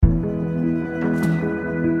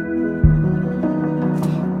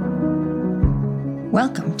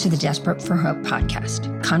Welcome to the Desperate for Hope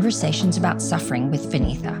podcast, conversations about suffering with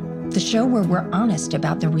Vinitha, the show where we're honest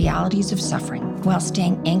about the realities of suffering while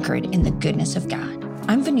staying anchored in the goodness of God.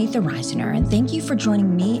 I'm Vinitha Reisner, and thank you for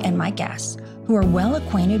joining me and my guests who are well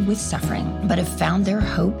acquainted with suffering but have found their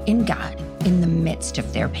hope in God in the midst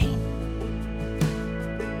of their pain.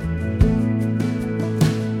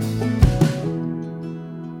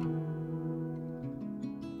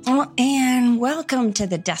 And welcome to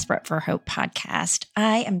the Desperate for Hope podcast.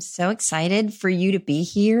 I am so excited for you to be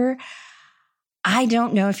here. I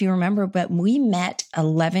don't know if you remember, but we met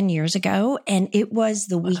 11 years ago, and it was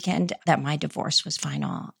the weekend that my divorce was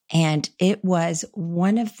final. And it was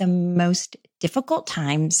one of the most difficult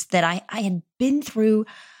times that I had been through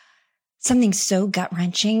something so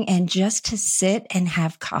gut-wrenching, and just to sit and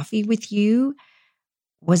have coffee with you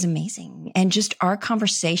was amazing. And just our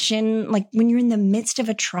conversation, like when you're in the midst of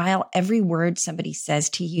a trial, every word somebody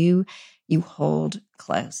says to you, you hold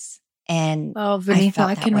close. And Vinitha,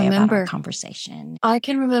 I can remember our conversation. I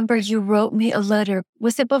can remember you wrote me a letter.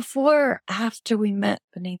 Was it before or after we met,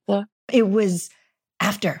 Vinitha? It was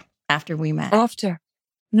after we met. After.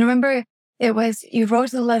 Remember, it was, you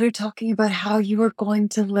wrote a letter talking about how you were going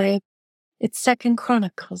to live. It's 2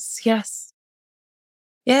 Chronicles. Yes.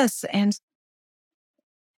 Yes. And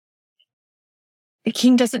the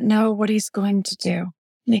king doesn't know what he's going to do.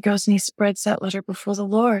 And he goes and he spreads that letter before the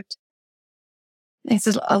Lord. And he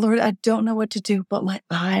says, "Oh, Lord, I don't know what to do, but my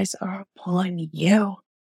eyes are upon you."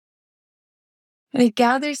 And he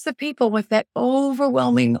gathers the people with that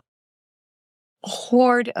overwhelming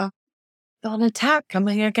horde of an attack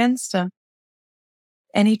coming against him.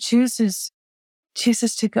 And he chooses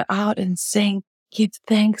to go out and sing, "Give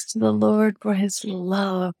thanks to the Lord, for his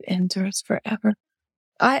love endures forever."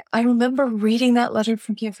 I remember reading that letter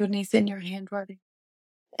from you, Vinitha, in your handwriting,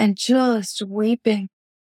 and just weeping,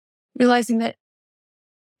 realizing that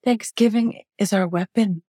Thanksgiving is our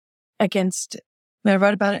weapon against, I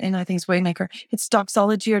wrote about it in, I think it's Waymaker. It's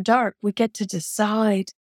doxology or dark. We get to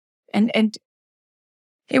decide. And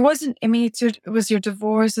it wasn't, it was your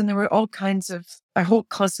divorce, and there were all kinds of, a whole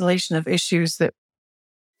constellation of issues, that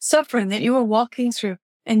suffering that you were walking through.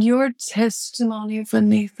 And your testimony,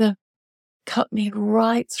 Vinitha, cut me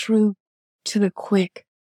right through to the quick.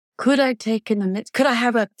 Could I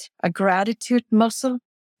have a gratitude muscle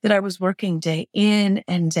that I was working day in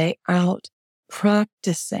and day out,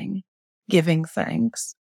 practicing giving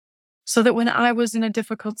thanks, so that when I was in a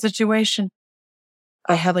difficult situation,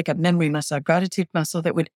 I had like a memory muscle, a gratitude muscle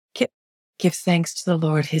that would give thanks to the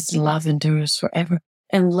Lord. His love endures forever.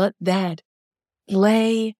 And let that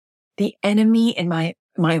lay the enemy in my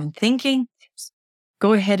own thinking.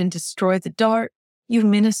 Go ahead and destroy the dart. You've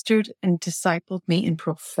ministered and discipled me in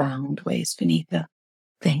profound ways, Vinitha.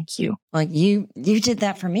 Thank you. Like you did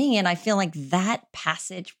that for me. And I feel like that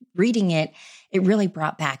passage, reading it really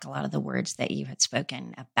brought back a lot of the words that you had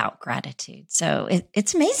spoken about gratitude. So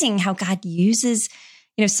it's amazing how God uses,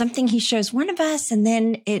 something he shows one of us, and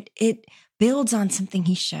then it builds on something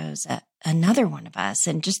he shows another one of us.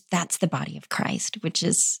 And just that's the body of Christ, which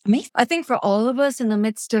is amazing. I think for all of us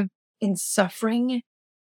in suffering,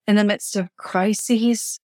 in the midst of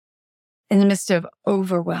crises, in the midst of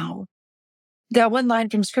overwhelm, that one line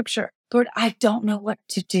from scripture, "Lord, I don't know what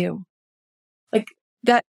to do." Like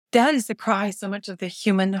that is the cry so much of the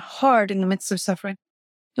human heart in the midst of suffering.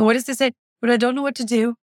 And what does it say? "Lord, I don't know what to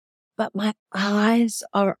do, but my eyes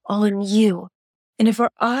are on you." And if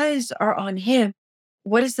our eyes are on him,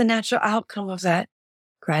 what is the natural outcome of that?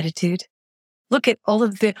 Gratitude. Look at all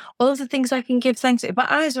of the things I can give thanks to. If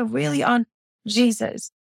my eyes are really on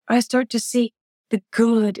Jesus, I start to see the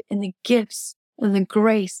good and the gifts and the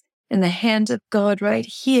grace in the hand of God right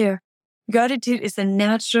here. Gratitude is the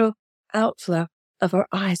natural outflow of our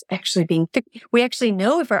eyes actually being fixed. We actually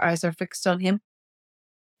know if our eyes are fixed on him,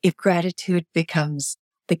 if gratitude becomes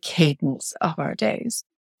the cadence of our days.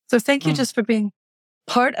 So thank you just for being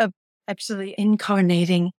part of actually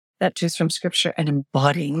incarnating that truth from scripture and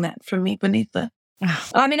embodying that for me, Vinitha.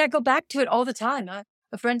 I go back to it all the time.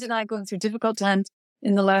 A friend and I going through difficult times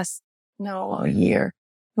in the last, a year.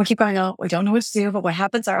 We keep going, we don't know what to do, but what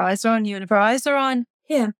happens? Our eyes are on you. And if our eyes are on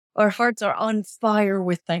him, our hearts are on fire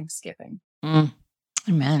with thanksgiving.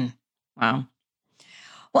 Amen. Wow.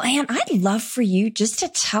 Well, Ann, I'd love for you just to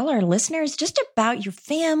tell our listeners just about your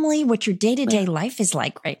family, what your day-to-day life is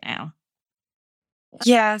like right now.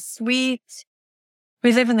 Yes, we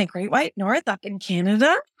live in the Great White North up in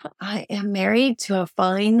Canada. I am married to a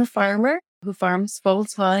fine farmer who farms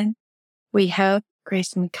full-time. We have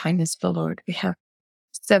grace and kindness of the Lord. We have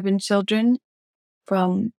 7 children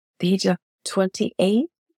from the age of 28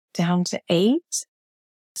 down to 8.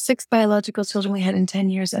 6 biological children we had in 10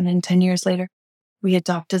 years. And then 10 years later, we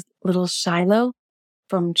adopted little Shiloh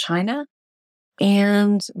from China.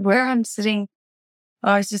 And where I'm sitting,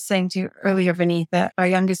 I was just saying to you earlier, Vinny, that our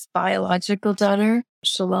youngest biological daughter,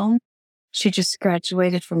 Shalom, she just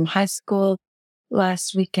graduated from high school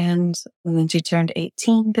last weekend, and then she turned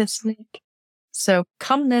 18 this week. So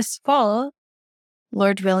come this fall,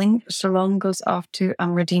 Lord willing, Shalom goes off to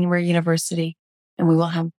Redeemer University, and we will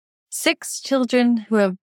have 6 children who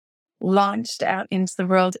have launched out into the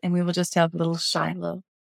world, and we will just have little Shiloh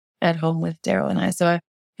at home with Daryl and I. So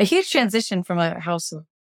a huge transition from a house of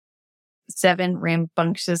 7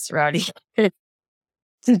 rambunctious, rowdy kids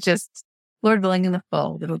to just, Lord willing, in the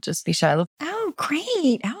fall, it'll just be Shiloh. Oh,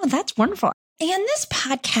 great. Oh, that's wonderful. And this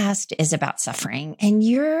podcast is about suffering, and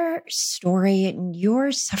your story and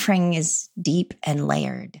your suffering is deep and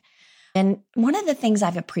layered. And one of the things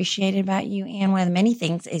I've appreciated about you, Ann, one of the many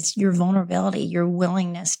things, is your vulnerability, your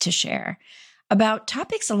willingness to share about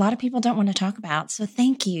topics a lot of people don't want to talk about. So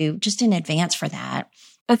thank you just in advance for that.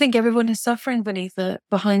 I think everyone is suffering beneath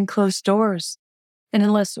behind closed doors. And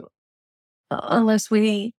unless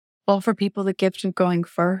we offer people the gift of going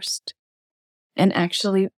first and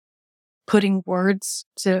actually putting words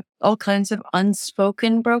to all kinds of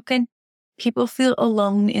unspoken broken, people feel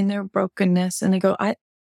alone in their brokenness. And they go, I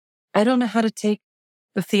don't know how to take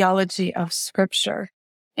the theology of Scripture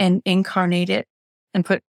and incarnate it and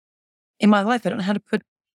put in my life. I don't know how to put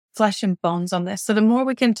flesh and bones on this. So the more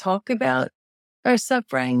we can talk about our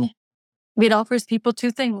suffering, it offers people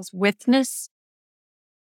 2 things: witness,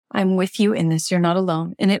 I'm with you in this, you're not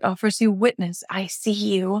alone. And it offers you witness, I see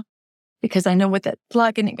you, because I know what that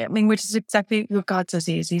flag, which is exactly what God says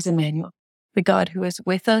he is. He's Emmanuel, the God who is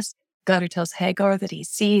with us, God who tells Hagar that he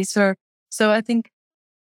sees her. So I think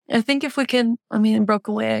if we can, in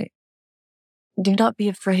broken way, do not be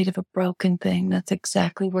afraid of a broken thing. That's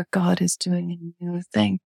exactly where God is doing a new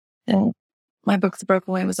thing. And my book, The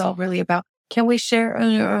Broken Way, was all really about, can we share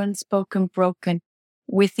our unspoken broken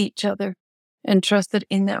with each other and trust that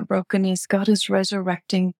in that brokenness, God is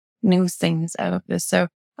resurrecting new things out of this. So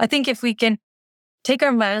I think if we can take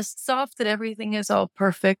our masks off, that everything is all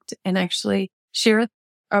perfect, and actually share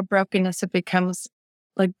our brokenness, it becomes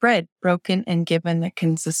like bread, broken and given, that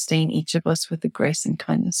can sustain each of us with the grace and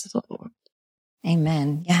kindness of the Lord.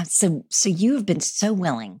 Amen. Yeah. So you have been so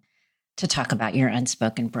willing to talk about your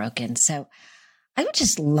unspoken broken. So I would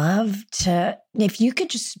just love to, if you could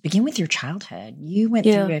just begin with your childhood. You went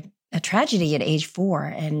through a tragedy at age 4,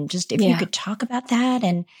 and just if you could talk about that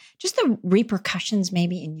and just the repercussions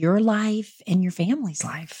maybe in your life and your family's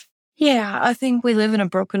life. Yeah, I think we live in a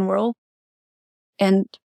broken world, and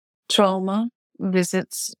trauma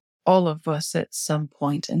visits all of us at some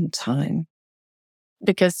point in time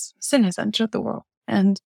because sin has entered the world.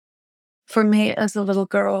 And for me, as a little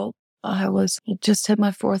girl, I just had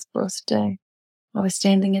my 4th birthday. I was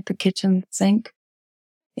standing at the kitchen sink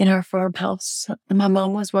in our farmhouse, and my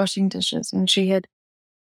mom was washing dishes, and she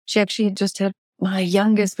actually had just had, my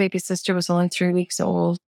youngest baby sister was only 3 weeks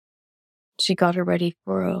old. She got her ready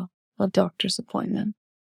for a doctor's appointment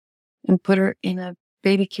and put her in a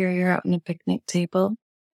baby carrier out on a picnic table.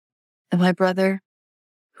 And my brother,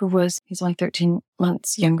 he's only 13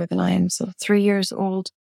 months younger than I am, so 3 years old,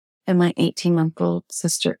 and my 18-month-old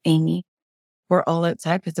sister, Amy, were all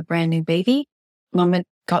outside with a brand new baby. Mom had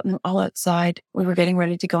gotten them all outside. We were getting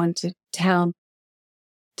ready to go into town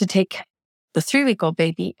to take the 3-week-old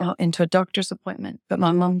baby out into a doctor's appointment, but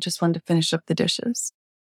my mom just wanted to finish up the dishes.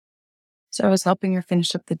 So I was helping her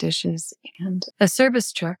finish up the dishes, and a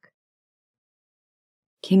service truck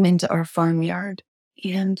came into our farmyard,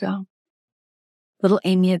 and little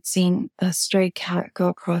Amy had seen a stray cat go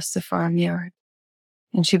across the farmyard,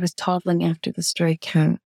 and she was toddling after the stray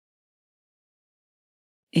cat.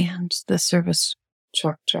 And the service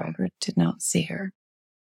truck driver did not see her.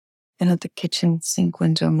 And at the kitchen sink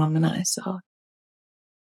window, Mom and I saw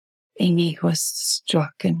Amy was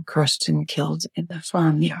struck and crushed and killed in the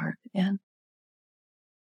farmyard.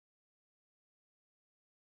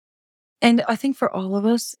 And I think for all of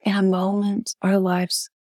us, in a moment, our lives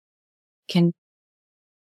can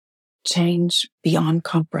change beyond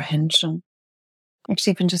comprehension.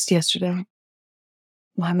 Actually, even just yesterday,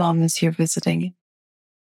 my mom was here visiting.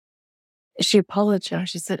 She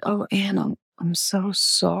apologized. She said, "Oh, Ann, I'm so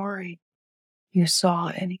sorry you saw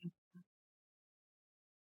any."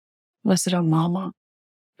 I said, "Oh, Mama,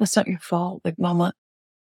 that's not your fault. Like, Mama,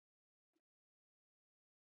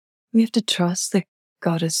 we have to trust that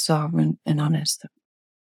God is sovereign and honest.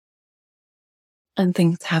 And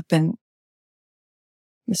things happen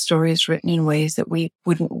The story is written in ways that we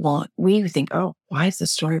wouldn't want. We would think, oh, why is the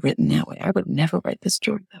story written that way? I would never write the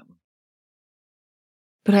story that way.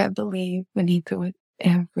 But I believe beneath it,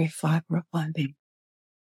 every fiber of my being,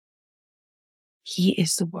 He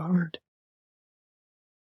is the Word.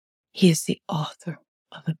 He is the author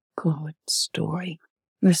of a good story.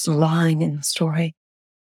 This line in the story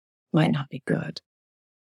might not be good.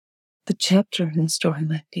 The chapter in the story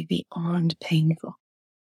might be beyond painful.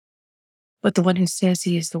 But the one who says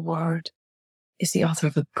He is the Word is the author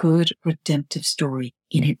of a good redemptive story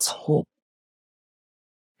in its whole.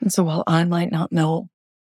 And so while I might not know,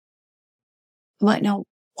 why,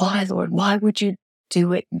 Lord, why would you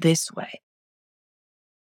do it this way?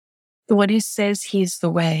 The one who says He's the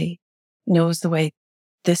way knows the way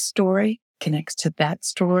this story connects to that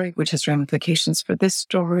story, which has ramifications for this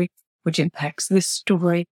story, which impacts this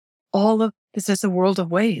story. All of this is a world of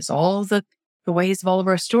ways. All the ways of all of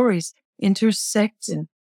our stories intersect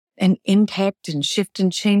and impact and shift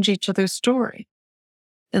and change each other's story.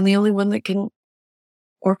 And the only one that can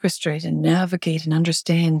orchestrate and navigate and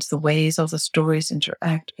understand the ways all the stories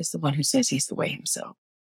interact is the one who says He's the way Himself.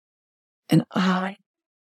 And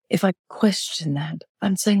if I question that,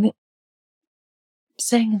 I'm saying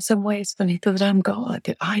in some ways beneath that I'm God,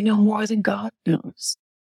 that I know more than God knows.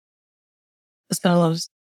 I spent a lot of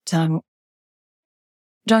time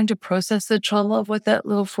trying to process the trauma of what that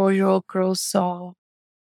little 4-year-old girl saw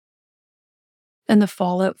and the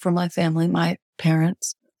fallout from my family, my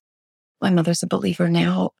parents. My mother's a believer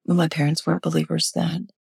now, but my parents weren't believers then.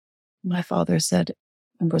 My father said,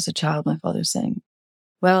 when I was a child, my father saying,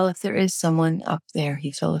 well, if there is someone up there,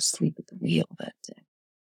 he fell asleep at the wheel that day.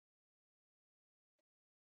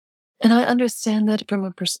 And I understand that from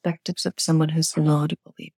a perspective of someone who's not a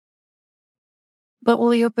believer. But when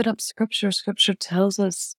we open up Scripture tells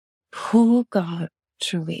us who God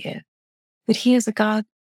truly is. That He is a God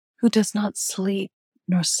who does not sleep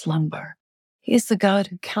nor slumber. He is the God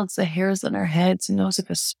who counts the hairs on our heads and knows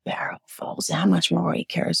if a sparrow falls, how much more He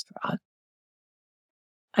cares for us.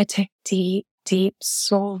 I take deep, deep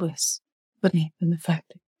solace beneath in the fact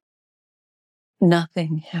that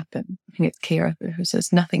nothing happened. I think it's K. Arthur who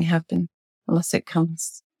says nothing happened unless it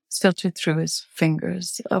comes filtered through His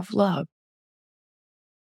fingers of love.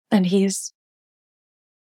 And He's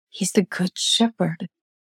the good shepherd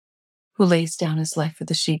who lays down His life for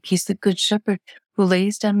the sheep. He's the good shepherd who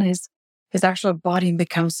lays down his actual body and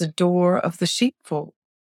becomes the door of the sheepfold.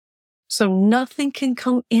 So nothing can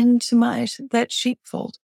come into that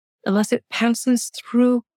sheepfold unless it passes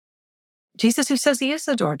through Jesus who says He is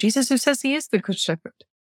the door, Jesus who says He is the good shepherd.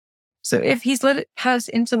 So if He's let it pass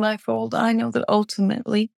into my fold, I know that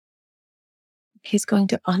ultimately He's going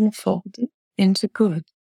to unfold it into good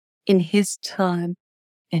in His time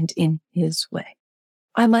and in His way.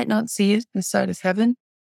 I might not see it this side of heaven,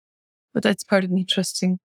 but that's part of me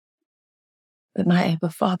trusting that my Abba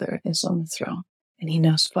Father is on the throne and He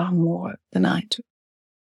knows far more than I do.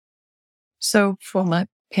 So for my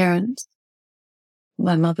parents,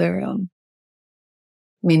 my mother,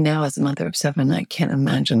 now as a mother of 7, I can't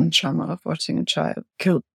imagine the trauma of watching a child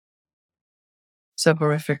killed so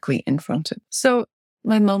horrifically in front of me. So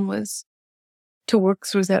my mom was to work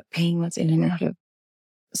through that pain, was in and out of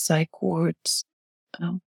psych wards,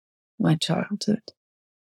 my childhood,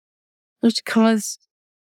 which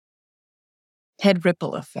had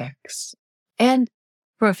ripple effects. And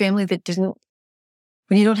for a family that didn't,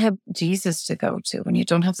 when you don't have Jesus to go to, when you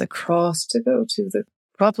don't have the cross to go to, the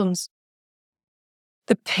problems,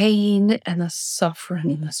 the pain and the suffering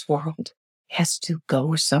in this world has to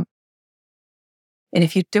go somewhere. And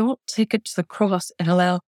if you don't take it to the cross and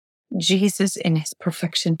allow Jesus in His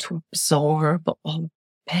perfection to absorb all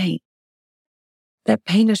pain, that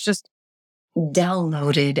pain is just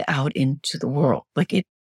downloaded out into the world.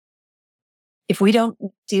 If we don't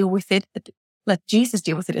deal with it, let Jesus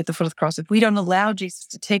deal with it at the foot of the cross. If we don't allow Jesus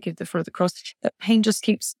to take it at the foot of the cross, that pain just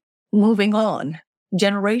keeps moving on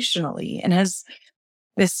generationally and has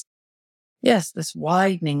this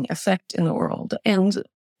widening effect in the world. And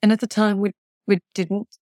at the time we didn't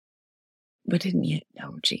yet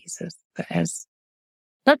know Jesus, but as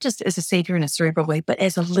not just as a savior in a cerebral way, but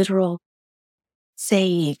as a literal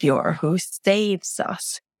savior who saves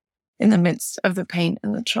us in the midst of the pain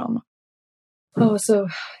and the trauma. Oh, so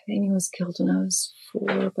Amy was killed when I was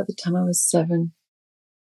 4. By the time I was 7,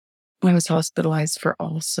 I was hospitalized for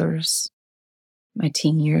ulcers. My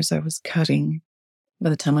teen years, I was cutting. By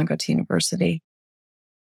the time I got to university,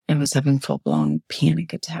 I was having full-blown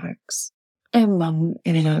panic attacks. And Mom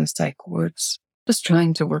in and out of psych wards, just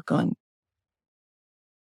trying to work on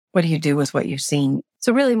what do you do with what you've seen.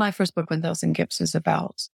 So really, my first book, 1,000 Gifts, is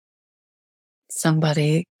about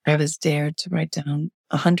somebody, I was dared to write down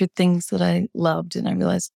 100 things that I loved. And I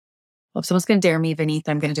realized, well, if someone's going to dare me, Vinny,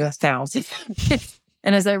 I'm going to do 1,000.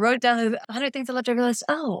 And as I wrote down 100 things I loved, I realized,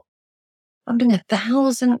 oh, I'm doing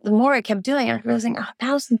 1,000. The more I kept doing it, I was realizing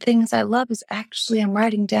 1,000 things I love is actually, I'm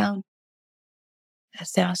writing down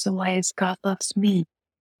 1,000 ways God loves me.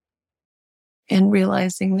 And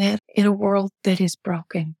realizing that in a world that is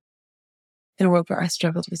broken, in a world where I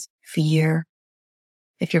struggled with fear,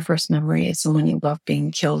 if your first memory is someone you love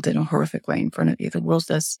being killed in a horrific way in front of you, the world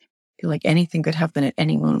does feel like anything could happen at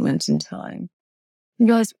any moment in time. You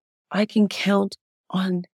realize I can count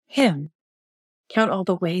on him, count all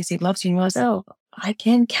the ways he loves you, and realize, oh, I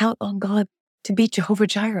can count on God to be Jehovah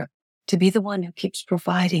Jireh, to be the one who keeps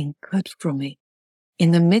providing good for me.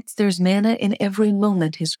 In the midst, there's manna. In every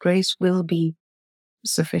moment, his grace will be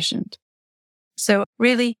sufficient. So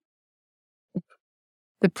really,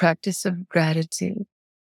 the practice of gratitude.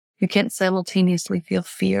 You can't simultaneously feel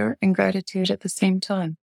fear and gratitude at the same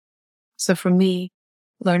time. So for me,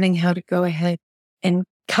 learning how to go ahead and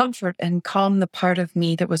comfort and calm the part of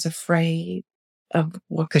me that was afraid of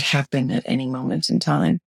what could happen at any moment in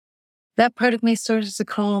time. That part of me started to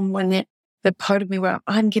calm when the part of me where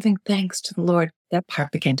I'm giving thanks to the Lord, that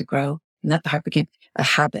part began to grow. And that part became a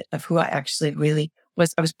habit of who I actually really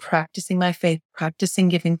was. I was practicing my faith, practicing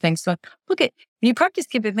giving thanks. So look at, when you practice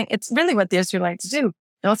giving thanks, it's really what the Israelites do.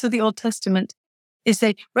 Also, the Old Testament is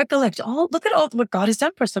they recollect look at all what God has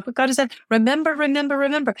done for us. Look what God has done. Remember, remember,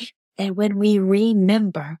 remember. And when we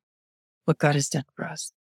remember what God has done for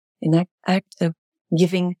us, in that act of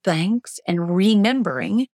giving thanks and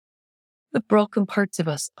remembering, the broken parts of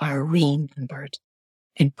us are remembered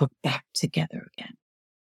and put back together again.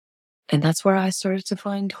 And that's where I started to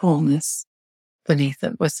find wholeness beneath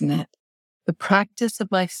it, wasn't it? The practice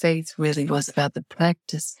of my faith really was about the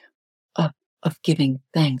practice of giving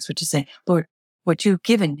thanks, which is saying, Lord, what you've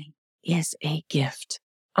given me is a gift.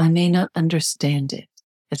 I may not understand it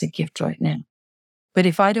as a gift right now, but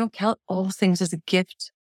if I don't count all things as a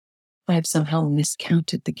gift, I have somehow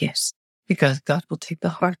miscounted the gifts, because God will take the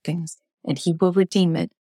hard things and he will redeem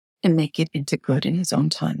it and make it into good in his own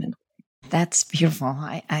time. That's beautiful.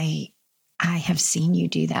 I have seen you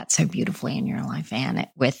do that so beautifully in your life, Ann,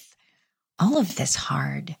 with all of this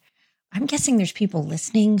hard. I'm guessing there's people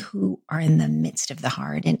listening who are in the midst of the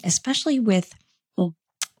hard, and especially with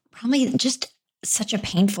probably just such a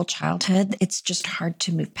painful childhood. It's just hard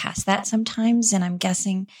to move past that sometimes. And I'm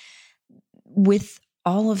guessing with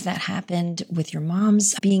all of that happened with your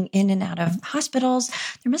mom's being in and out of hospitals,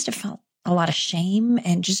 there must have felt a lot of shame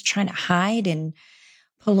and just trying to hide and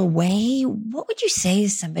pull away. What would you say to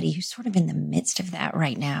somebody who's sort of in the midst of that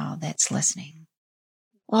right now that's listening?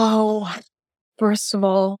 Oh, first of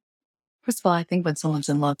all, I think when someone's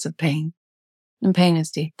in lots of pain, and pain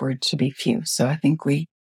is deep, words should be few. So I think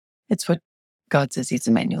it's what God says, he's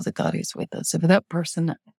Emmanuel, that God is with us. So for that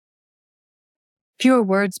person, fewer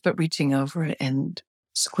words, but reaching over it and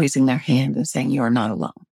squeezing their hand and saying, you are not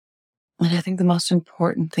alone. And I think the most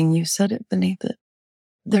important thing, you said it beneath it,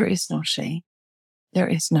 there is no shame. There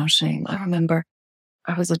is no shame. I remember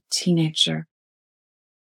I was a teenager.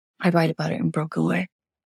 I write about it in Broken Away.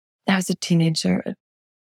 I was a teenager,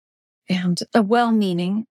 and a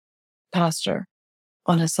well-meaning pastor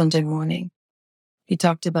on a Sunday morning, he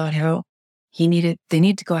talked about how they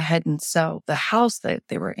need to go ahead and sell the house that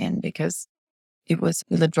they were in because we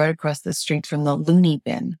lived right across the street from the loony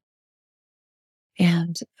bin.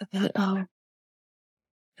 And I thought, oh,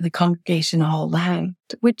 the congregation all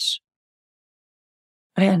laughed, which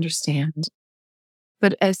I understand.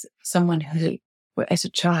 But as someone who, as a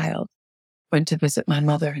child, went to visit my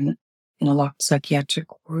mother in a locked psychiatric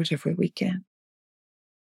ward every weekend,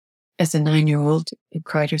 as a 9-year-old who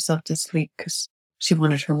cried herself to sleep because she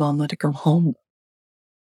wanted her mama to come home.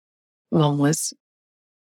 Mom was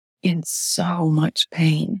in so much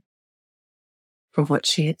pain from what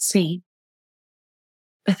she had seen.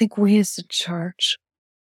 I think we as a church,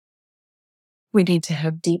 we need to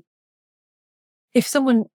have deep. If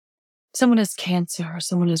someone has cancer, or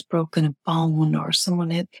someone has broken a bone, or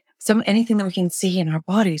someone had anything that we can see in our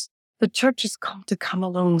bodies, the church has come to come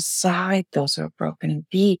alongside those who are broken and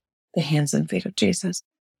be the hands and feet of Jesus.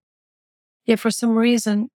 Yet for some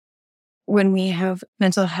reason, when we have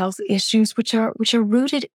mental health issues, which are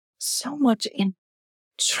rooted so much in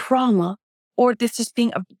trauma, or this is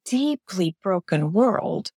being a deeply broken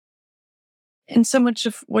world, and so much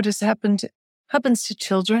of what has happened happens to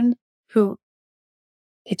children who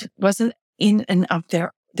it wasn't in and up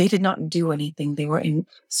there. They did not do anything. They were in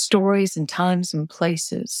stories and times and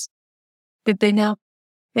places that they now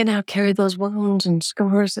carry those wounds and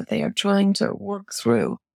scars that they are trying to work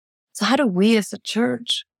through. So how do we as a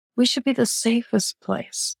church, we should be the safest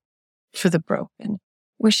place for the broken.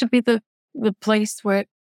 We should be the place where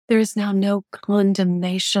there is now no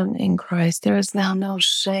condemnation in Christ. There is now no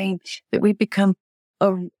shame, that we become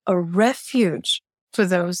a refuge for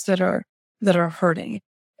those that are hurting.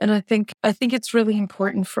 And I think it's really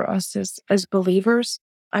important for us as believers.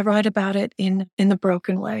 I write about it in The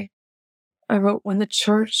Broken Way. I wrote, when the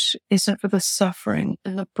church isn't for the suffering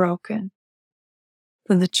and the broken,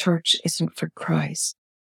 then the church isn't for Christ.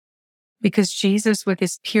 Because Jesus, with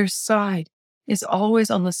his pierced side, is always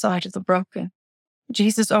on the side of the broken.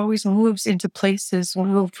 Jesus always moves into places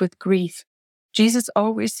moved with grief. Jesus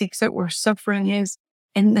always seeks out where suffering is,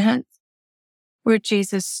 and that's where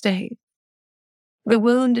Jesus stayed. The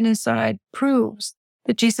wound in his side proves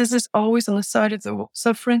that Jesus is always on the side of the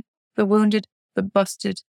suffering, the wounded, the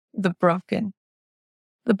busted, the broken.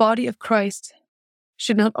 The body of Christ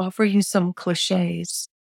should not offer you some cliches,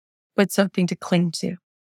 but something to cling to,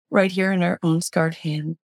 right here in our own scarred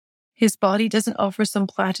hand. His body doesn't offer some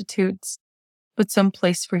platitudes, but some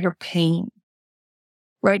place for your pain.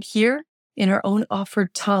 Right here in our own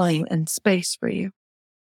offered time and space for you.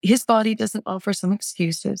 His body doesn't offer some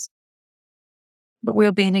excuses, but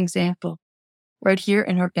we'll be an example right here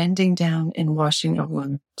in our bending down and washing our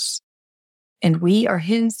wounds. And we are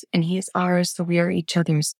his and he is ours, so we are each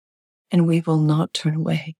other's, and we will not turn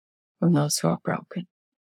away from those who are broken.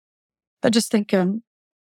 I just think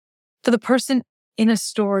for the person in a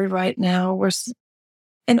story right now,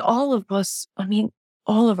 and all of us,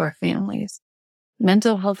 all of our families,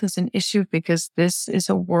 mental health is an issue because this is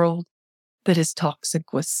a world that is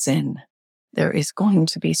toxic with sin. There is going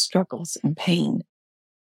to be struggles and pain.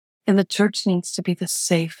 And the church needs to be the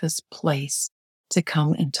safest place to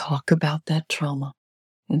come and talk about that trauma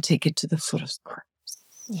and take it to the foot of Christ.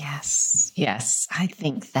 Yes. I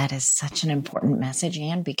think that is such an important message,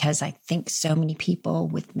 Ann, because I think so many people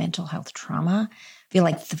with mental health trauma feel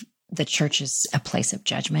like the church is a place of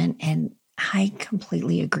judgment. And I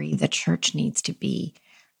completely agree. The church needs to be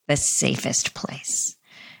the safest place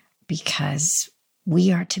because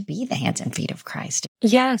we are to be the hands and feet of Christ.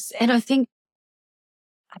 Yes. And I think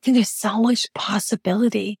there's so much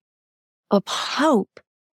possibility of hope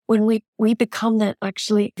when we become that.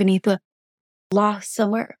 Actually, Vinitha, last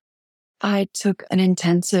summer, I took an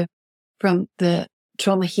intensive from the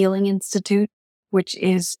Trauma Healing Institute, which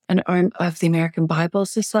is an arm of the American Bible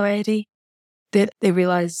Society, that they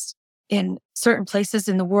realized in certain places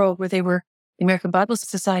in the world where the American Bible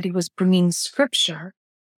Society was bringing scripture,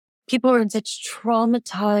 people were in such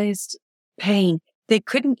traumatized pain. They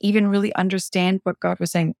couldn't even really understand what God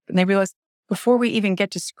was saying. And they realized before we even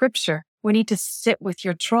get to scripture, we need to sit with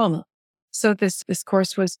your trauma. So this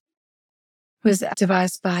course was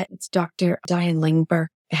devised by Dr. Diane Lingberg,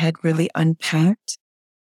 had really unpacked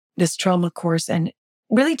this trauma course and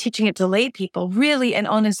really teaching it to lay people, really and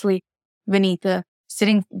honestly, Vinitha,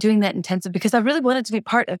 doing that intensive, because I really wanted to be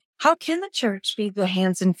part of how can the church be the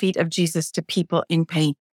hands and feet of Jesus to people in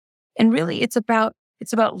pain? And really it's about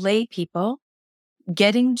lay people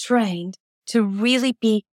getting trained to really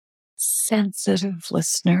be sensitive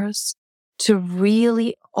listeners, to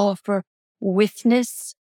really offer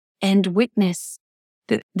witness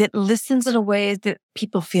that listens in a way that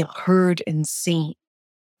people feel heard and seen,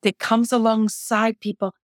 that comes alongside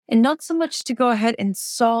people, and not so much to go ahead and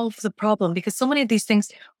solve the problem, because so many of these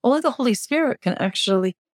things, only the Holy Spirit can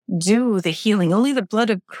actually do the healing. Only the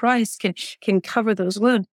blood of Christ can cover those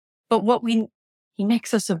wounds. But he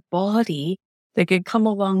makes us a body that could come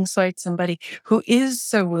alongside somebody who is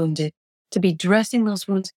so wounded to be dressing those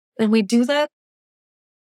wounds. And we do that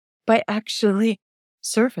by actually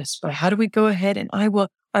service, by how do we go ahead and I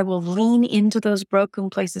will lean into those broken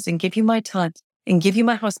places and give you my time and give you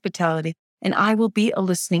my hospitality, and I will be a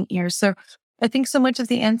listening ear. So I think so much of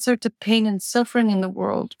the answer to pain and suffering in the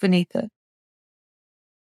world, Vinitha,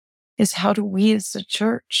 is how do we as a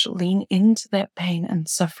church lean into that pain and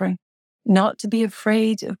suffering, not to be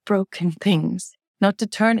afraid of broken things, not to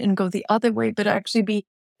turn and go the other way, but actually be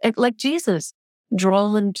like Jesus,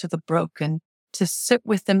 drawn to the broken, to sit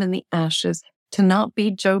with them in the ashes, to not be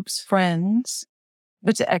Job's friends,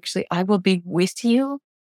 but to actually, I will be with you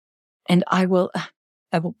and I will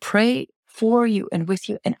pray for you and with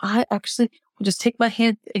you. And I actually will just take my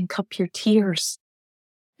hand and cup your tears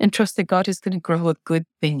and trust that God is going to grow a good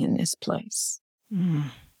thing in this place.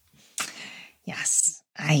 Yes.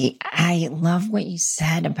 I love what you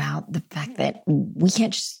said about the fact that we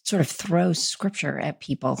can't just sort of throw scripture at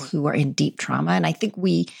people who are in deep trauma. And I think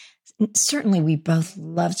we both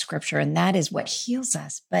love scripture, and that is what heals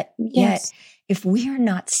us. But yet, if we are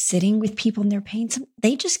not sitting with people in their pain,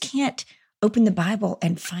 they just can't open the Bible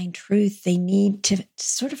and find truth, they need to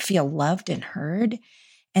sort of feel loved and heard.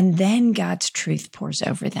 And then God's truth pours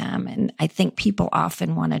over them. And I think people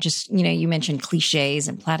often want to just, you mentioned cliches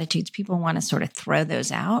and platitudes. People want to sort of throw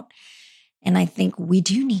those out. And I think we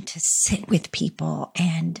do need to sit with people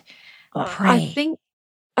and pray.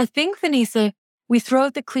 I think, Vanessa, we throw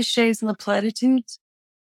out the cliches and the platitudes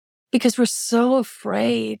because we're so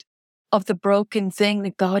afraid of the broken thing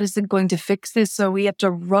that God isn't going to fix this. So we have to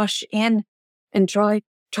rush in and try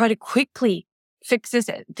to quickly fix this,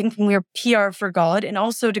 thinking we're PR for God. And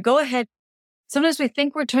also to go ahead, sometimes we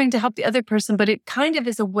think we're trying to help the other person, but it kind of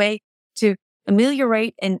is a way to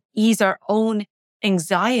ameliorate and ease our own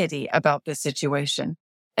anxiety about the situation,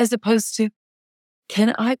 as opposed to,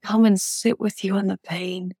 can I come and sit with you in the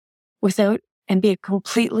pain and be a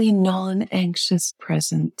completely non-anxious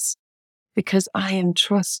presence? Because I am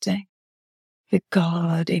trusting that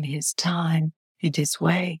God in his time, in his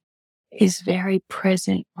way, is very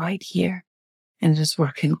present right here and is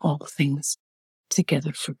working all things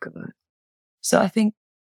together for good. So I think,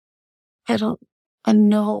 I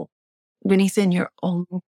know, beneath in your own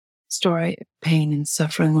story of pain and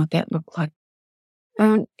suffering, what that looked like.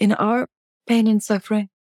 In our pain and suffering,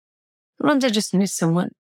 sometimes I just knew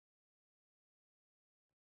someone.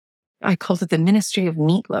 I called it the ministry of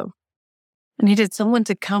meatloaf. I needed someone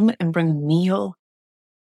to come and bring a meal.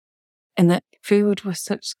 And that food was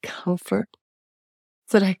such comfort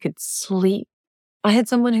that I could sleep. I had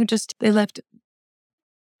someone who they left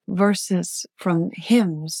verses from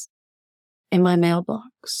hymns in my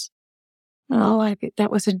mailbox.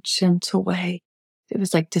 That was a gentle way. It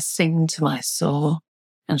was like to sing to my soul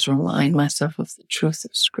and to remind myself of the truth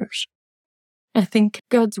of Scripture. I think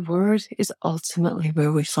God's word is ultimately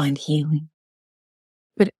where we find healing.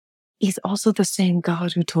 But he's also the same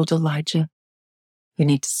God who told Elijah, you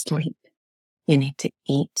need to sleep. You need to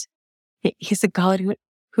eat. He's a God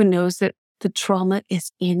who knows that the trauma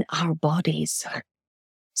is in our bodies.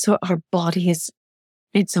 So our bodies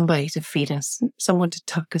need somebody to feed us, someone to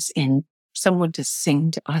tuck us in, someone to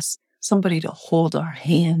sing to us, somebody to hold our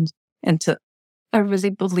hand. I really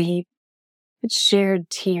believe that shared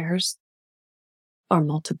tears are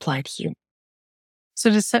multiplied here.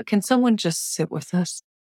 So can someone just sit with us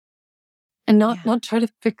and not try to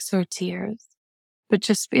fix our tears, but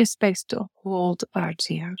just be a space to hold our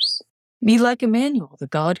tears? Be like Emmanuel, the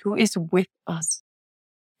God who is with us.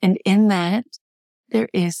 And in that, there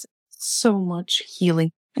is so much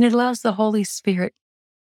healing. And it allows the Holy Spirit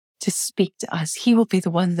to speak to us. He will be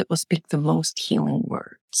the one that will speak the most healing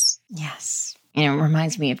words. Yes. And it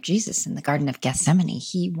reminds me of Jesus in the Garden of Gethsemane.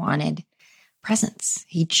 He wanted presence.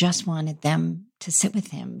 He just wanted them to sit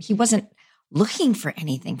with him. He wasn't looking for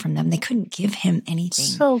anything from them. They couldn't give him anything.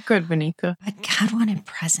 So good, Vanita. But God wanted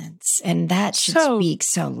presence. And that should speak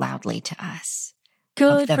so loudly to us.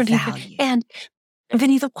 Good, of the Vanita. value. And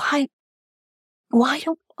Vanita, why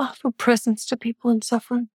don't we offer presence to people in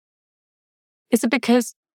suffering? Is it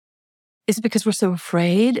because we're so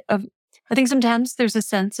afraid of? I think sometimes there's a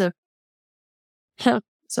sense of,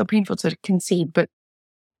 so painful to concede, but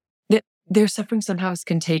that their suffering somehow is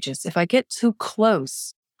contagious. If I get too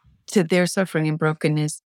close to their suffering and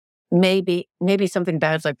brokenness, maybe something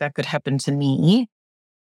bad like that could happen to me.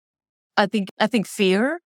 I think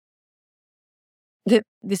fear that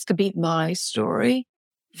this could be my story,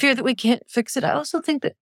 fear that we can't fix it. I also think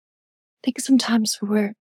sometimes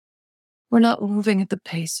we're not moving at the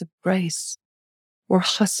pace of grace. We're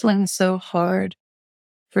hustling so hard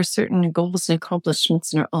for certain goals and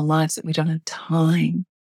accomplishments in our own lives that we don't have time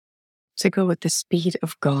to go with the speed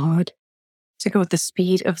of God, to go with the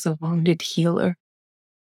speed of the wounded healer.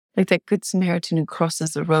 Like that Good Samaritan who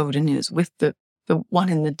crosses the road and is with the one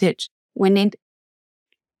in the ditch. When in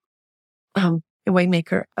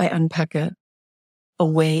Waymaker, I unpack a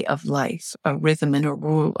way of life, a rhythm and a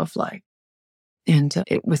rule of life. And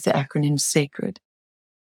with the acronym SACRED: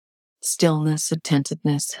 stillness,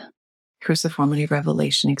 attentiveness, cruciformity,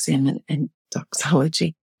 revelation, examine, and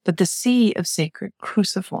doxology. But the C of sacred,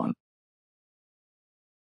 cruciform.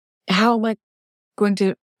 How am I going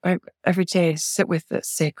to every day sit with the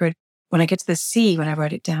sacred? When I get to the C, when I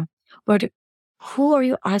write it down, Lord, who are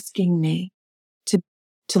you asking me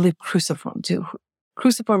to live cruciform?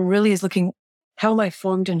 Cruciform really is looking, how am I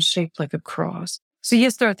formed and shaped like a cross? So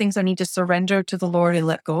yes, there are things I need to surrender to the Lord and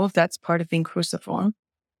let go of. That's part of being cruciform.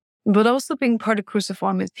 But also being part of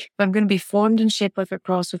cruciform is, if I'm going to be formed and shaped like a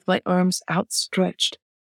cross with my arms outstretched,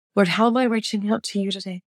 Lord, how am I reaching out to you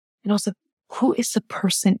today? And also, who is the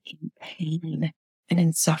person in pain and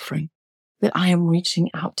in suffering that I am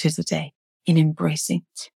reaching out to today in embracing?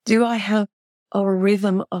 Do I have a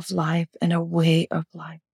rhythm of life and a way of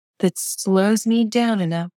life that slows me down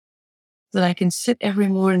enough that I can sit every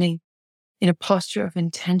morning in a posture of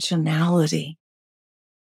intentionality.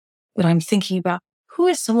 That I'm thinking about who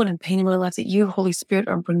is someone in pain in my life that you, Holy Spirit,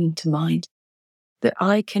 are bringing to mind, that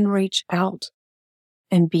I can reach out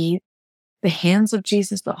and be the hands of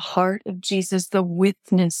Jesus, the heart of Jesus, the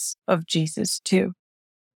witness of Jesus too.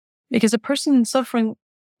 Because a person in suffering,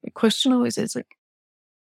 the question always is like,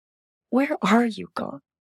 where are you, God?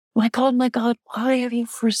 My God, why have you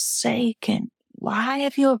forsaken? Why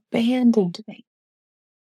have you abandoned me?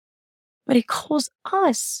 But he calls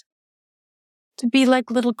us to be like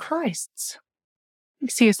little Christs.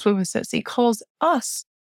 C.S. Lewis says he calls us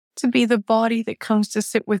to be the body that comes to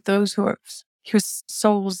sit with those whose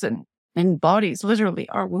souls and bodies literally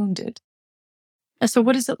are wounded. And so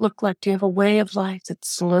what does it look like? Do you have a way of life that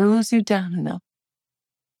slows you down enough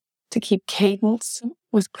to keep cadence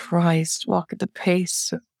with Christ, walk at the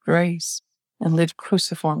pace of grace, and live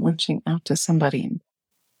cruciform, reaching out to somebody?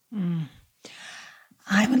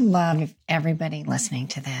 I would love if everybody listening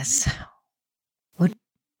to this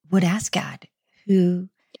would ask God who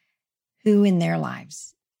in their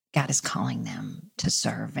lives God is calling them to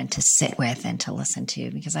serve and to sit with and to listen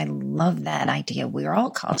to, because I love that idea. We're all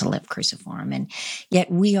called to live cruciform, and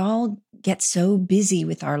yet we all get so busy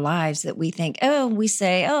with our lives that we think, we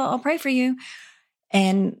say, I'll pray for you.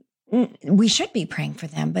 And we should be praying for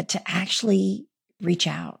them, but to actually reach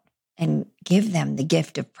out and give them the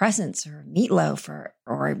gift of presence or meatloaf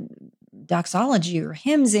or doxology or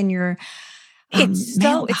hymns in your It's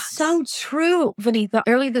so true, Vanita.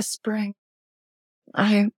 Early this spring,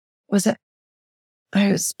 I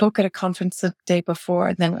spoke at a conference the day before,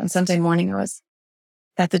 and then on Sunday morning I was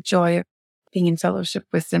at the joy of being in fellowship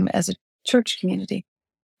with them as a church community.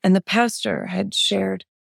 And the pastor had shared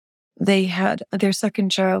their second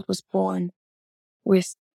child was born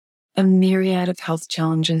with a myriad of health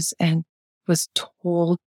challenges and was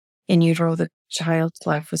told in utero the child's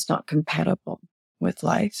life was not compatible with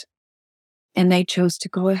life. And they chose to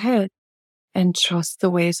go ahead and trust the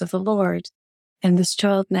ways of the Lord. And this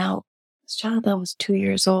child now was 2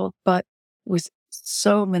 years old, but with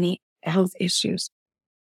so many health issues.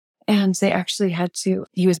 And they actually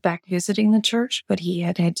he was back visiting the church, but he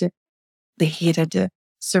had to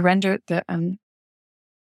surrender the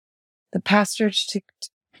pastor to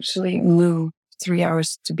actually move 3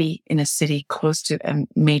 hours to be in a city close to a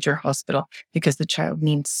major hospital because the child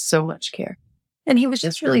needs so much care. And he was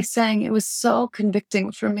just really saying, it was so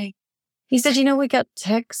convicting for me. He said, we got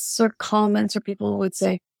texts or comments or people would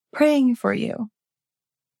say, praying for you.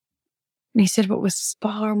 And he said what was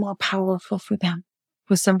far more powerful for them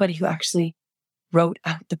was somebody who actually wrote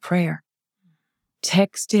out the prayer,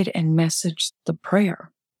 texted and messaged the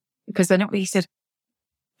prayer. Because then he said,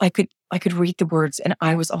 I could read the words, and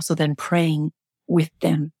I was also then praying with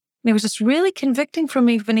them. And it was just really convicting for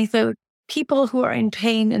me, Vanitha, people who are in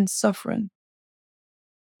pain and suffering.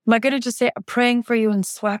 Am I going to just say, I'm praying for you and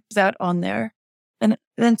slap that on there? And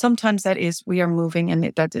then sometimes that is, we are moving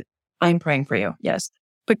and that's it. I'm praying for you. Yes.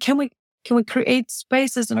 But can we create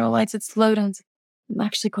spaces in our lives that slow down? I'm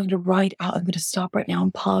actually going to write out. I'm going to stop right now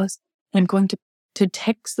and pause. And I'm going to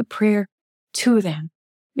text the prayer to them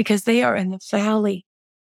because they are in the valley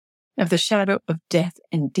of the shadow of death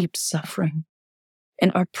and deep suffering.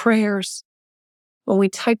 And our prayers, when we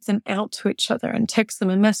type them out to each other and text them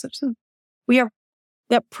and message them,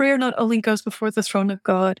 that prayer not only goes before the throne of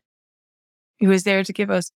God, who is there to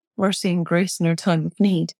give us mercy and grace in our time of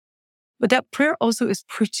need, but that prayer also is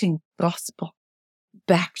preaching gospel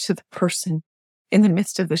back to the person in the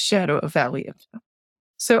midst of the shadow of valley of death.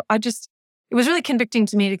 So it was really convicting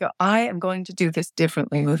to me to go, I am going to do this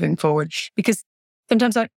differently moving forward, because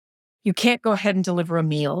sometimes you can't go ahead and deliver a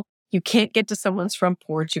meal. You can't get to someone's front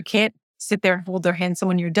porch. You can't sit there and hold their hand,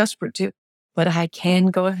 someone you're desperate to, but I can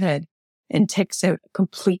go ahead and text out a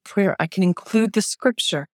complete prayer. I can include the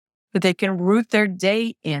scripture that they can root their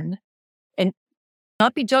day in and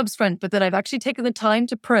not be Job's friend, but that I've actually taken the time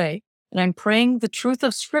to pray, and I'm praying the truth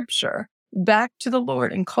of scripture back to the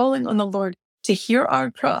Lord and calling on the Lord to hear our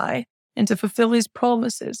cry and to fulfill his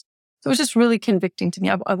promises. So it was just really convicting to me.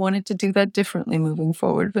 I wanted to do that differently moving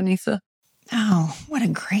forward, Vanitha. Oh, what a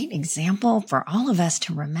great example for all of us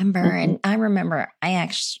to remember. Mm-hmm. And I remember I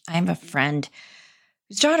have a friend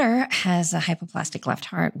whose daughter has a hypoplastic left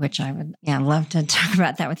heart, which I would love to talk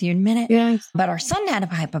about that with you in a minute. Yes. But our son had a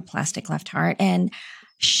hypoplastic left heart, and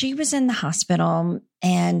she was in the hospital,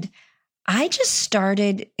 and I just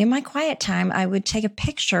started in my quiet time. I would take a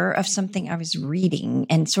picture of something I was reading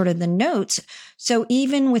and sort of the notes. So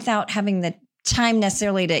even without having the time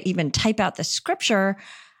necessarily to even type out the scripture,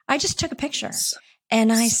 I just took a picture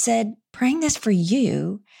and I said, praying this for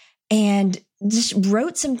you, and just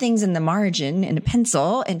wrote some things in the margin in a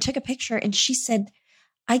pencil and took a picture. And she said,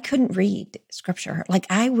 I couldn't read scripture. Like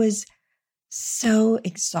I was so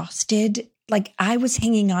exhausted. Like I was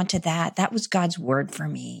hanging on to that. That was God's word for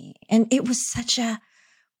me. And it was such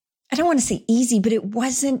I don't want to say easy, but it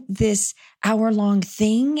wasn't this hour-long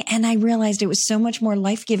thing. And I realized it was so much more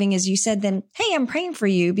life-giving, as you said, than, hey, I'm praying for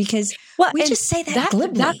you, because we just say that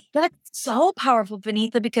glibly. That's so powerful,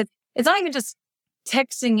 Benita, because it's not even just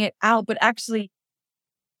texting it out, but actually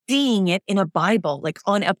seeing it in a Bible, like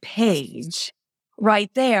on a page right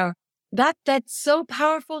there. That's so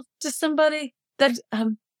powerful to somebody that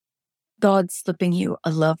God's slipping you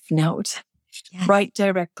a love note right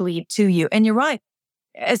directly to you. And you're right.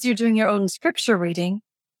 As you're doing your own scripture reading,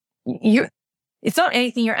 it's not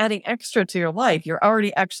anything you're adding extra to your life. You're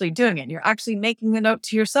already actually doing it. You're actually making the note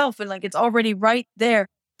to yourself, and like it's already right there.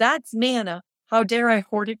 That's manna. How dare I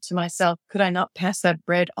hoard it to myself? Could I not pass that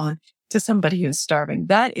bread on to somebody who's starving?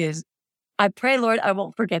 That is, I pray, Lord, I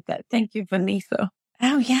won't forget that. Thank you, Vanessa.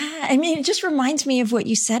 Oh, yeah. I mean, it just reminds me of what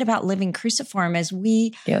you said about living cruciform as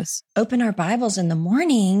we open our Bibles in the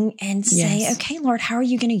morning and say, okay, Lord, how are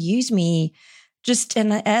you going to use me?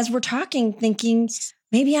 And as we're talking, thinking,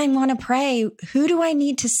 maybe I want to pray, who do I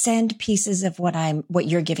need to send pieces of what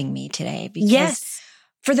you're giving me today? Because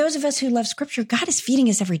for those of us who love scripture, God is feeding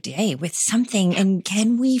us every day with something. And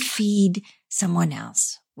can we feed someone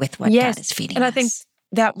else with what God is feeding us? And I think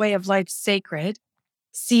that way of life sacred.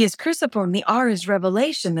 C is cruciform. The R is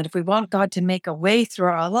revelation, that if we want God to make a way through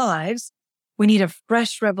our lives, we need a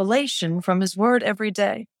fresh revelation from his word every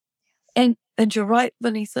day. And you're right,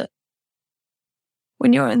 Vanessa.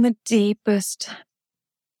 When you're in the deepest,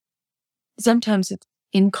 sometimes it's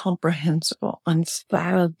incomprehensible,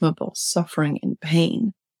 unfathomable suffering and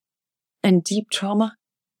pain and deep trauma,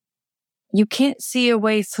 you can't see a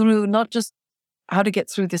way through, not just how to get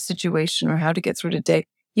through the situation or how to get through the day.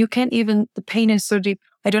 You can't even, the pain is so deep,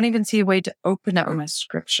 I don't even see a way to open up my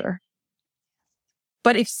scripture.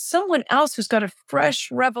 But if someone else who's got a fresh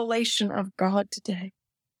revelation of God today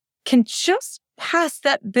can just pass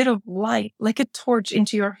that bit of light like a torch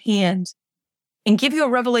into your hand and give you a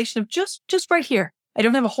revelation of just right here. I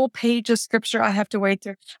don't have a whole page of scripture I have to wait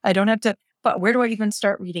through. I don't have to, but where do I even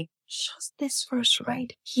start reading? Just this verse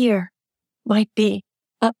right here might be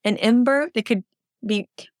an ember that could be,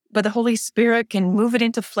 but the Holy Spirit can move it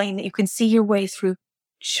into flame that you can see your way through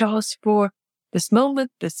just for this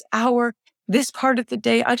moment, this hour, this part of the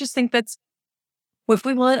day. I just think that's, if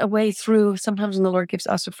we want a way through, sometimes when the Lord gives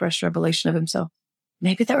us a fresh revelation of himself,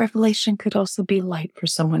 maybe that revelation could also be light for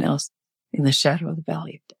someone else in the shadow of the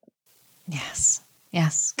valley of death.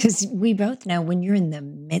 Yes. Because we both know when you're in the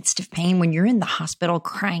midst of pain, when you're in the hospital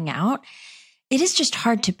crying out, it is just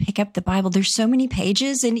hard to pick up the Bible. There's so many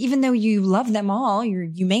pages. And even though you love them all,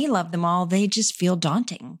 you may love them all, they just feel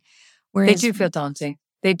daunting. They do feel daunting.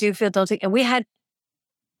 And we had,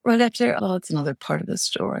 right after, it's another part of the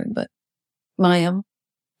story, but in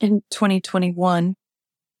 2021,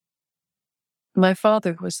 my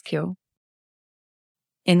father was killed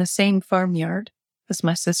in the same farmyard as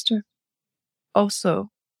my sister.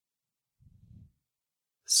 Also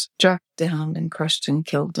struck down and crushed and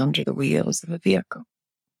killed under the wheels of a vehicle.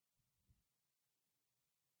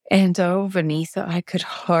 And Vanessa, I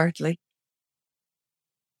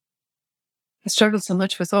struggled so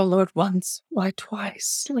much with, Lord, once, why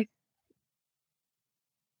twice?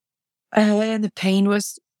 And the pain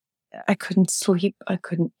was, I couldn't sleep, I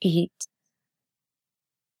couldn't eat.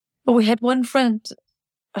 But we had one friend,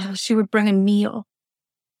 she would bring a meal.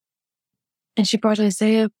 And she brought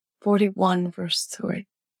Isaiah 41, verse 3.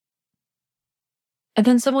 And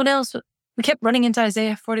then someone else, we kept running into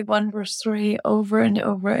Isaiah 41, verse 3 over and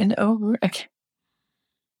over and over again.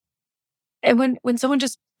 And when someone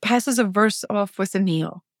just passes a verse off with a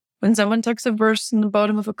meal, when someone tucks a verse in the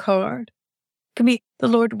bottom of a card, it can be the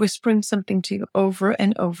Lord whispering something to you over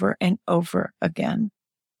and over and over again.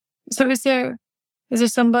 So is there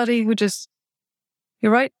somebody who just,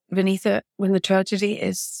 you're right, Vanessa, when the tragedy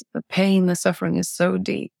is, the pain, the suffering is so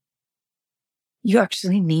deep, you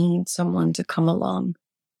actually need someone to come along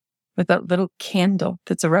with that little candle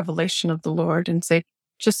that's a revelation of the Lord and say,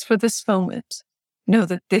 just for this moment, know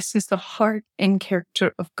that this is the heart and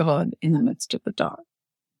character of God in the midst of the dark.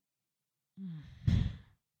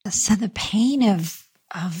 So the pain of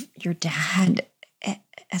your dad,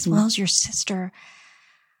 as well as your sister,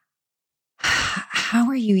 how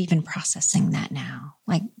are you even processing that now?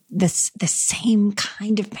 Like the same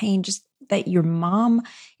kind of pain, just that your mom,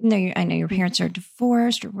 even though I know your parents are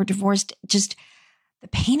divorced or were divorced, just the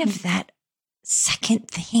pain of that second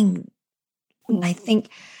thing. And I think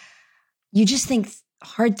you just think,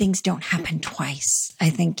 hard things don't happen twice. I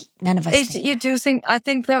think none of us. You do think, I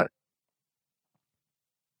think that,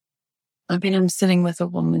 I mean, I'm sitting with a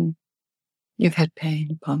woman. You've had pain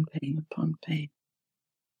upon pain upon pain.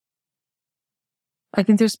 I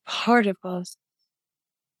think there's part of us.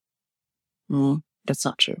 That's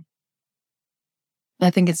not true. I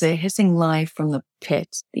think it's a hissing lie from the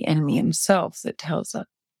pit, the enemy himself, that tells us,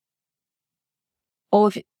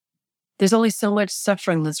 there's only so much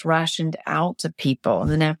suffering that's rationed out to people.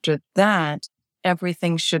 And then after that,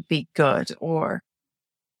 everything should be good. Or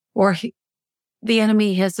the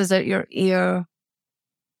enemy hisses at your ear.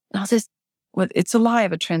 Now it's a lie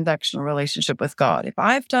of a transactional relationship with God. If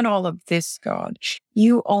I've done all of this, God,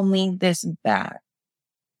 you owe me this back.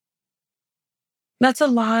 That's a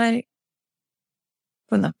lie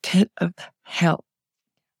from the pit of hell.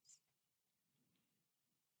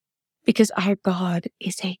 Because our God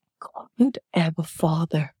is a good Abba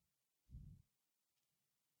Father,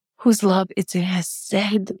 whose love is a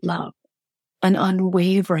hesed love, an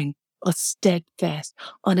unwavering, a steadfast,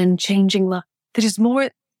 an unchanging love that is more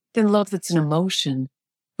than love that's an emotion.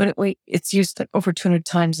 But it's used like over 200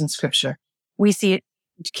 times in Scripture. We see it,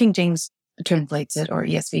 King James translates it, or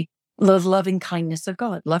ESV, the loving kindness of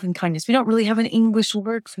God, loving kindness. We don't really have an English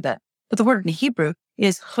word for that. But the word in Hebrew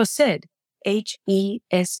is chesed,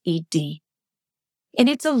 Hesed. And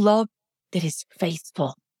it's a love that is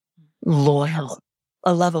faithful, loyal,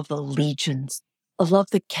 a love of allegiance, a love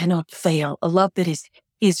that cannot fail, a love that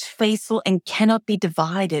is faithful and cannot be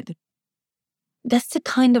divided. That's the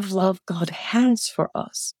kind of love God has for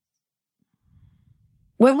us.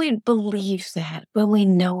 When we believe that, when we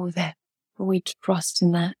know that, when we trust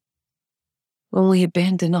in that, when we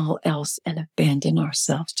abandon all else and abandon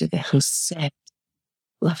ourselves to the Hesed,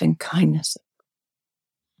 loving kindness,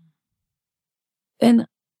 then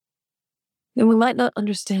we might not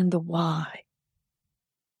understand the why.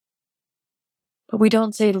 But we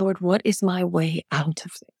don't say, Lord, what is my way out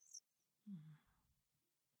of this?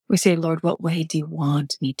 We say, Lord, what way do you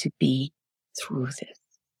want me to be through this?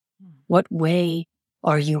 What way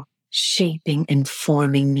are you shaping and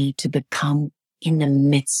forming me to become in the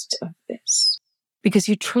midst of this? Because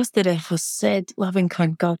you trust that a Hesed, loving,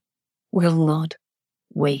 kind God will not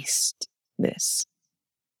waste this.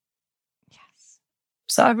 Yes.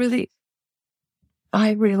 So I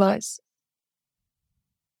realize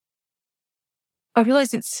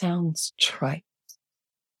it sounds trite,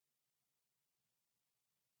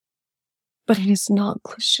 but it is not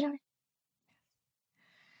cliche.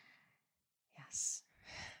 Yes.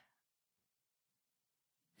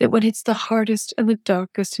 That when it's the hardest and the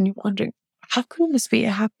darkest and you're wondering, how can this be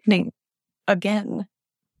happening again?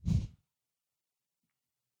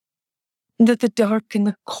 That the dark and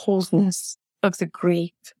the coldness of the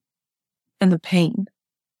grief and the pain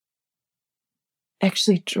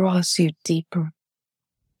actually draws you deeper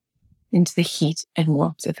into the heat and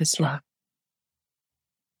warmth of his love.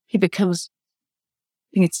 He becomes,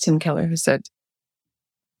 I think it's Tim Keller who said,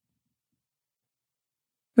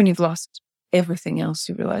 when you've lost everything else,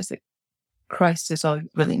 you realize that Christ is all you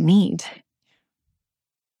really need.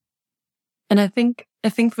 And I think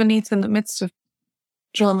beneath, in the midst of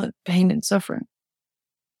drama, pain, and suffering,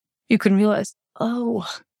 you can realize, oh,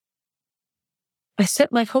 I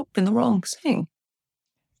set my hope in the wrong thing.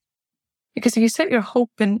 Because if you set your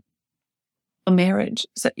hope in a marriage,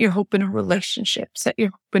 set your hope in a relationship, set your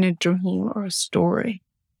hope in a dream or a story,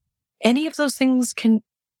 any of those things can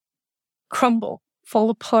crumble, fall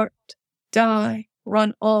apart, die,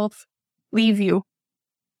 run off, leave you.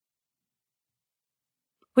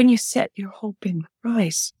 When you set your hope in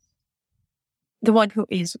Christ, the one who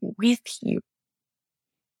is with you,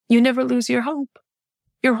 you never lose your hope.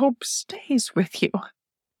 Your hope stays with you.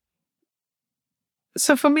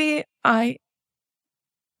 So for me, I've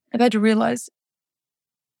had to realize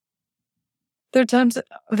there are times that,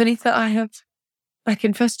 Vanitha, I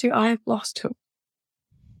confess to you, I have lost hope.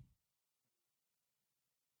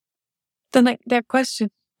 Then that question,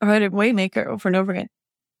 I heard it Waymaker over and over again.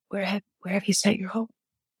 Where have you set your hope?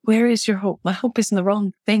 Where is your hope? My hope is in the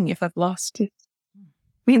wrong thing if I've lost it.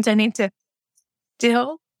 Means I need to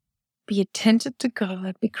still be attentive to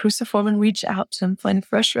God, be cruciform and reach out to him, find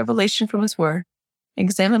fresh revelation from his word,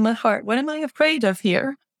 examine my heart. What am I afraid of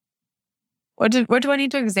here? Where do I need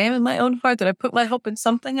to examine my own heart that I put my hope in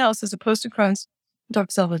something else as opposed to Christ?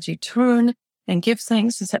 Doxology, turn and give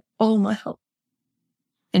thanks and set all my hope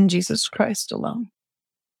in Jesus Christ alone.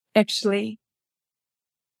 Actually,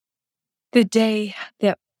 the day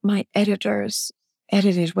that my editors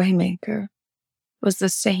edited Waymaker was the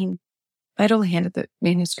same. I'd only handed the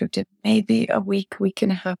manuscript in maybe a week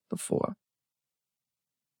and a half before.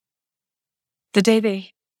 The day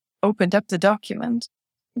they opened up the document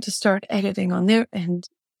to start editing on their end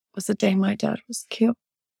was the day my dad was killed.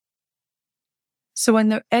 So when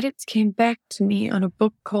the edits came back to me on a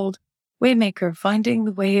book called Waymaker, Finding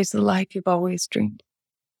the Way is the Life You've Always Dreamed,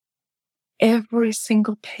 every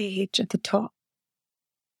single page at the top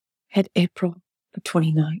had April the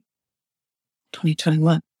 29th,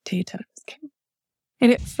 2021, day dad was killed.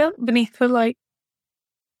 And it felt beneath the light.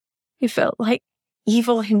 It felt like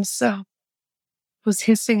evil himself was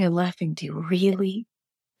hissing and laughing. Do you really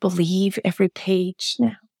believe every page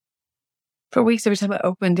now? For weeks, every time I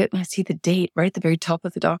opened it and I see the date right at the very top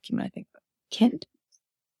of the document, I think, can't.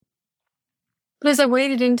 But as I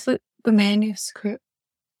waded into the manuscript,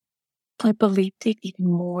 I believed it even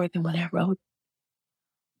more than when I wrote.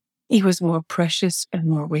 It was more precious and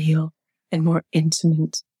more real and more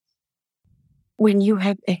intimate. When you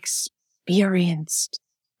have experienced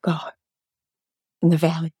God in the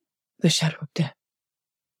valley, the shadow of death,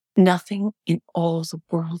 nothing in all the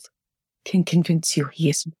world can convince you he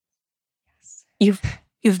isn't.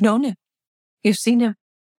 You've known him. You've seen him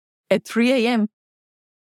at 3 a.m.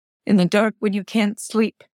 in the dark when you can't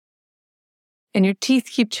sleep. And your teeth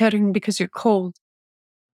keep chattering because you're cold.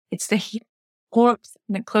 It's the heat, warmth,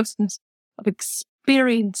 and the closeness of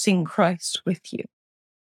experiencing Christ with you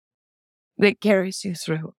that carries you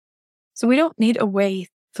through. So we don't need a way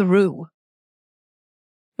through.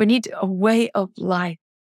 We need a way of life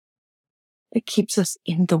that keeps us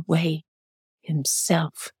in the way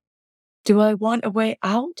himself. Do I want a way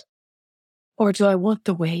out, or do I want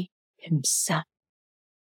the way himself?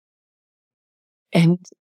 And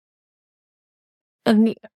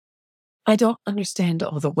I don't understand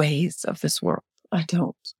all the ways of this world. I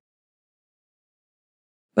don't.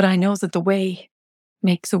 But I know that the way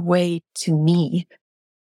makes a way to me,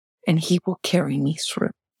 and he will carry me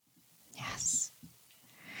through. Yes.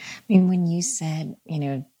 I mean, when you said,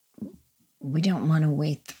 we don't want a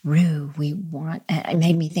way through, it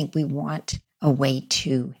made me think we want a way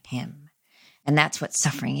to him. And that's what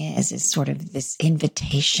suffering is sort of this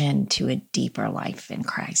invitation to a deeper life in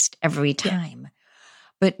Christ every time.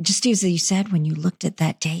 But just as you said, when you looked at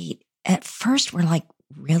that date, at first we're like,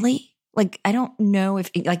 really? Like, I don't know if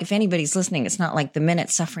anybody's listening, it's not like the minute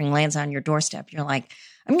suffering lands on your doorstep, you're like,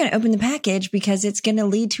 I'm going to open the package because it's going to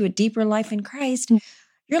lead to a deeper life in Christ.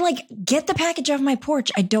 You're like, get the package off my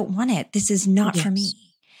porch. I don't want it. This is not for me.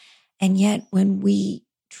 And yet when we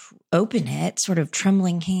open it, sort of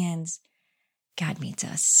trembling hands, God meets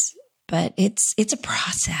us. But it's a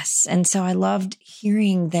process. And so I loved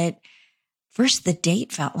hearing that first the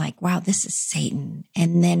date felt like, wow, this is Satan.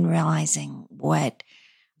 And then realizing what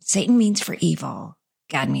Satan means for evil,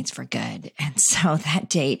 God means for good. And so that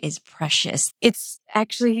date is precious. It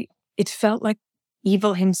felt like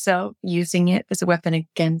evil himself using it as a weapon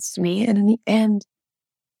against me. And in the end,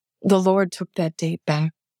 the Lord took that date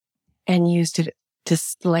back and used it to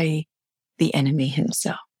slay the enemy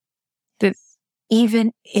himself. That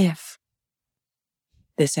even if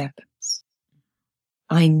this happens,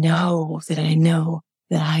 I know that I know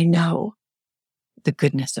that I know the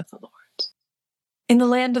goodness of the Lord in the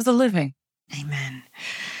land of the living. Amen.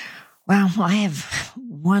 Well, I have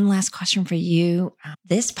one last question for you.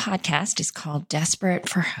 This podcast is called Desperate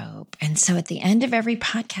for Hope. And so at the end of every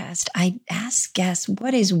podcast, I ask guests,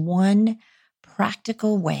 what is one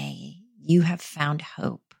practical way you have found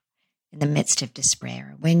hope in the midst of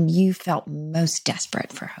despair when you felt most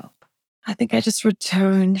desperate for hope? I think I just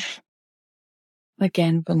return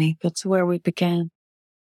again, beneath to where we began.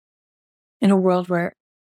 In a world where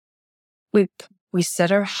we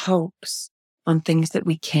set our hopes on things that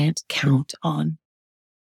we can't count on.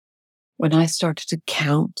 When I started to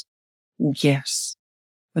count, yes,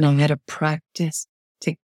 when I had a practice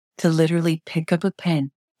to literally pick up a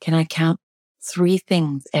pen, can I count 3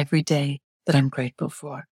 things every day that I'm grateful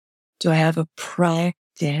for? Do I have a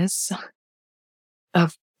practice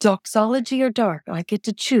of doxology or dark? I get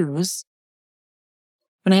to choose.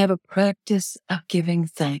 When I have a practice of giving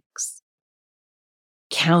thanks,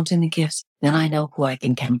 counting the gifts, then I know who I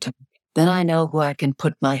can count on. Then I know who I can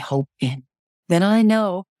put my hope in. Then I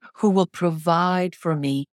know who will provide for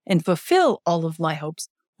me and fulfill all of my hopes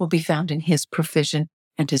will be found in his provision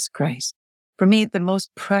and his grace. For me, the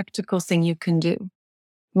most practical thing you can do,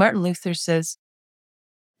 Martin Luther says,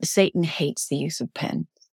 Satan hates the use of pen.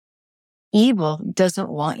 Evil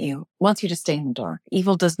wants you to stay in the dark.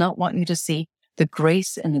 Evil does not want you to see the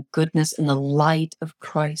grace and the goodness and the light of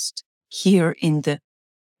Christ here in the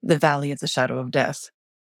valley of the shadow of death.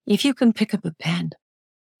 If you can pick up a pen,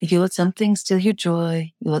 if you let something steal your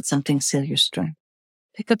joy, you let something steal your strength,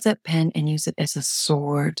 pick up that pen and use it as a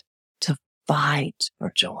sword to fight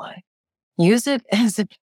for joy. Use it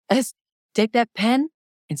as take that pen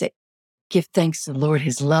and say, give thanks to the Lord,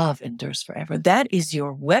 his love endures forever. That is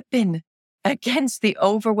your weapon against the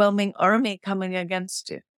overwhelming army coming against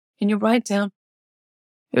you. Can you write down?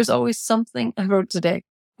 There's always something I wrote today.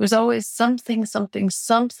 There's always something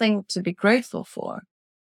to be grateful for.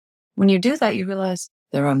 When you do that, you realize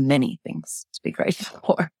there are many things to be grateful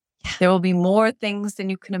for. There will be more things than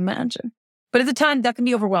you can imagine. But at the time, that can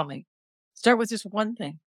be overwhelming. Start with just one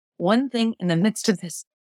thing. One thing in the midst of this.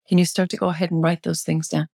 Can you start to go ahead and write those things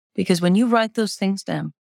down? Because when you write those things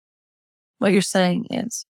down, what you're saying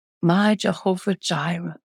is, my Jehovah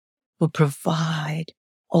Jireh will provide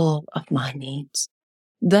all of my needs.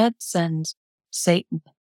 That sends Satan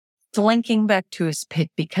flanking back to his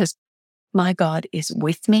pit because my God is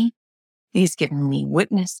with me. He's given me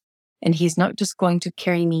witness, and he's not just going to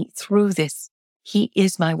carry me through this. He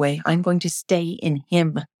is my way. I'm going to stay in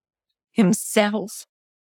him, himself,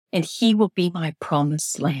 and he will be my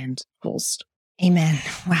promised land. Full-stop. Amen.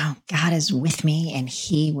 Wow. God is with me and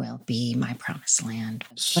he will be my promised land.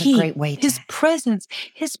 What a great way to... His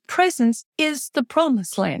presence is the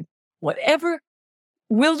promised land. Whatever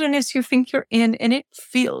wilderness you think you're in, and it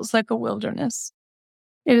feels like a wilderness,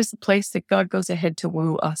 it is the place that God goes ahead to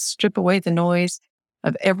woo us, strip away the noise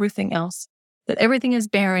of everything else, that everything is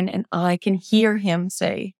barren, and I can hear him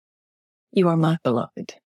say, you are my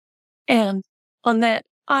beloved. And on that,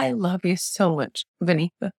 I love you so much,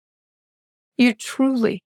 Vanitha. You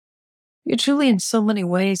truly in so many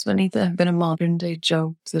ways, Vanitha, have been a modern day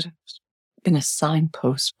Job that have been a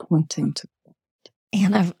signpost pointing to.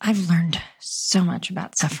 And I've learned so much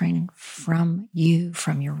about suffering from you,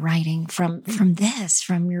 from your writing, from this,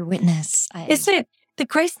 from your witness. Isn't it the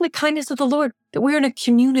grace and the kindness of the Lord that we're in a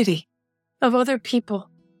community of other people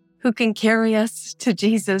who can carry us to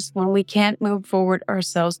Jesus when we can't move forward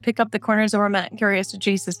ourselves, pick up the corners of our mat and carry us to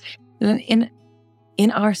Jesus. And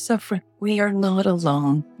in our suffering, we are not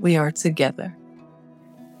alone. We are together.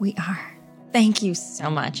 We are. Thank you so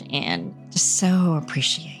much, Ann. Just so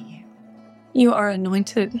appreciate you. You are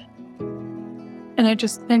anointed. And I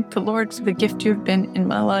just thank the Lord for the gift you've been in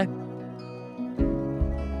my life.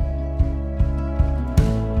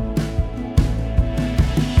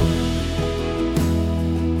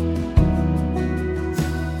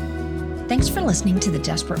 Thanks for listening to the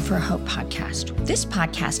Desperate for Hope podcast. This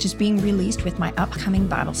podcast is being released with my upcoming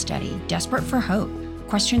Bible study, Desperate for Hope,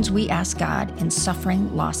 Questions We Ask God in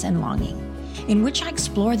Suffering, Loss, and Longing, in which I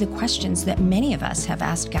explore the questions that many of us have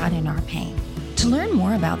asked God in our pain. To learn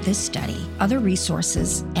more about this study, other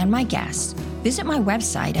resources, and my guests, visit my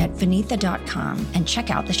website at vanitha.com and check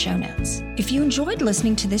out the show notes. If you enjoyed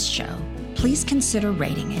listening to this show, please consider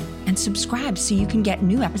rating it and subscribe so you can get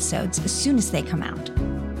new episodes as soon as they come out.